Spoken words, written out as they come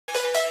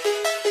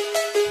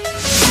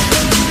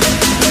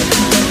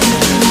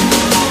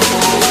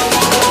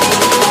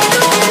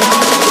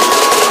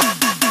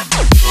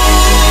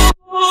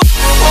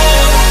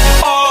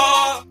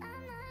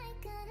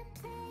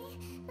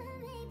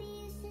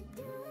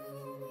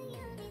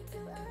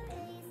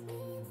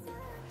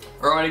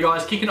Alrighty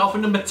guys, kicking off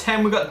at number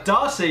 10, we got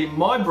Darcy,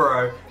 my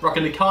bro,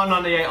 rocking the car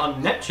 98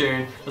 on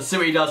Neptune. Let's see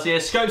what he does here.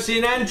 Scopes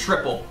in and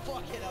triple.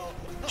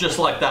 Just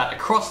like that,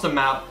 across the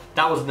map.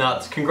 That was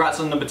nuts. Congrats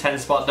on number 10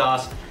 spot,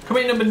 Darcy.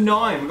 Coming in number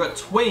 9, we got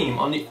Tweem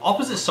on the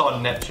opposite side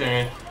of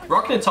Neptune,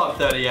 rocking a type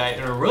 38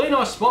 in a really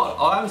nice spot.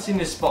 I haven't seen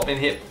this spot being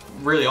hit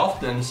really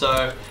often,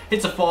 so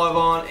hits a 5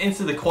 on,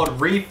 into the quad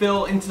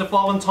refill, into the 5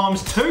 on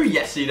times 2.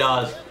 Yes, he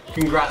does.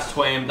 Congrats,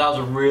 Tweem. That was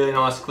a really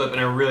nice clip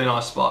and a really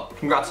nice spot.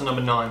 Congrats on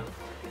number 9.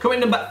 Coming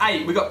in number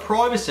 8, we got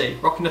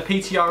PRVCY, rocking the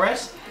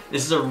PTRS.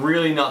 This is a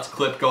really nuts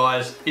clip,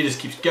 guys. It just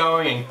keeps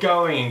going and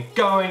going and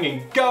going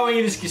and going.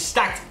 It just gets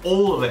stacked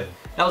all of it.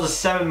 That was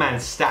a 7-man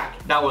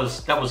stack. That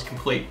was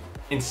complete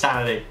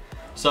insanity.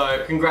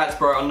 So congrats,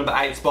 bro, on number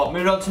 8 spot.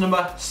 Moving on to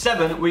number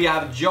 7, we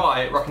have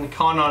Jai rocking the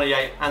Car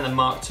 98 and the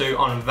Mark II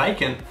on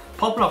vacant,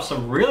 popping off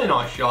some really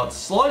nice shots,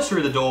 slides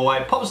through the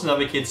doorway, pops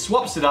another kid,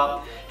 swaps it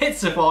up,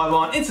 hits the 5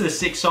 on, into the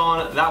 6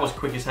 on. That was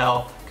quick as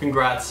hell.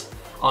 Congrats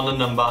on the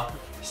number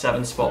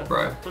 7 spot,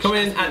 bro.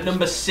 Coming in at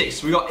number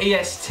 6, we got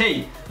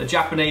EST, the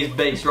Japanese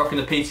beast, rocking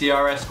the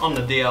PTRS on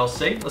the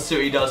DLC. Let's see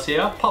what he does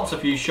here. Pops a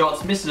few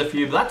shots, misses a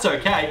few, but that's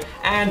okay.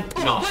 And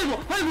nice.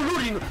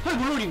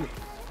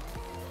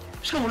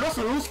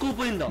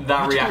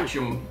 That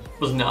reaction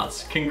was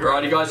nuts.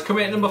 Alrighty guys,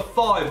 coming in at number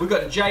 5, we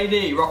got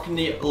JD rocking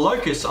the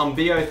Locust on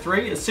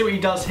BO3. Let's see what he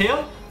does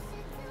here.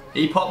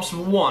 He pops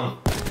 1,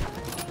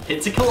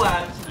 hits a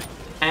collab,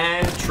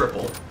 and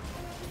triple.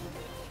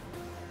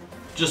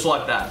 Just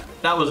like that.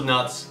 That was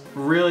nuts.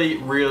 Really,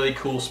 really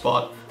cool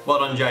spot. Well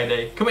done,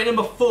 JD. Coming in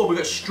number 4, we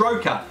got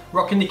Stroker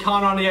rocking the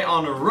Car 98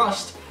 on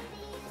Rust.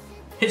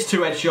 Hits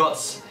 2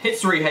 headshots,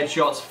 hits 3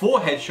 headshots,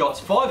 4 headshots,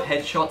 5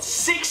 headshots,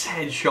 6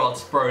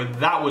 headshots, bro.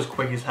 That was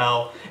quick as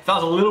hell. If that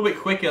was a little bit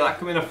quicker, that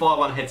could have been a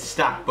 5-1 head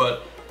stack,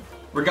 but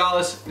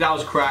regardless, that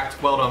was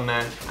cracked. Well done,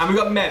 man. And we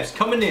got MEVS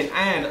coming in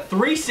and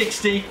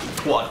 360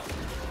 quad.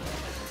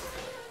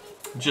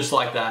 Just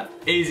like that.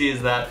 Easy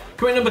as that.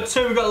 Coming in number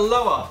 2, we got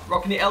Lower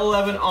rocking the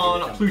L11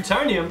 on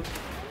Plutonium.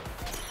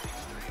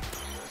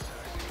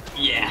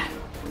 Yeah.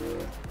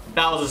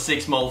 That was a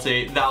 6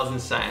 multi. That was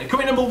insane.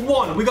 Coming in number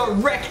 1, we got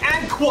Wreck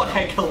and quad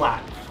head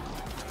collab.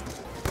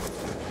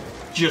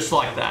 Just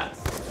like that.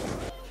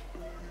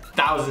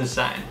 That was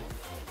insane.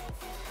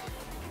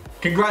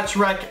 Congrats,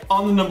 Wreck,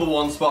 on the number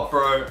 1 spot,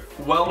 bro.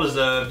 Well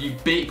deserved. You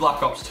beat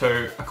Black Ops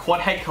 2. A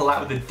quad head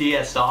collab with a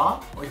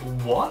DSR? Like,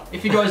 what?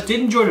 If you guys did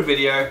enjoy the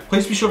video,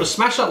 please be sure to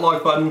smash that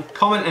like button,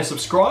 comment, and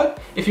subscribe.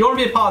 If you want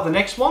to be a part of the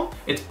next one,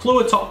 it's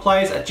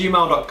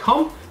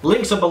PlewaTopPlays@gmail.com.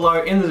 Links are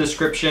below in the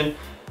description.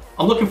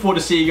 I'm looking forward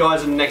to see you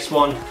guys in the next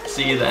one.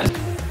 See you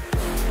then.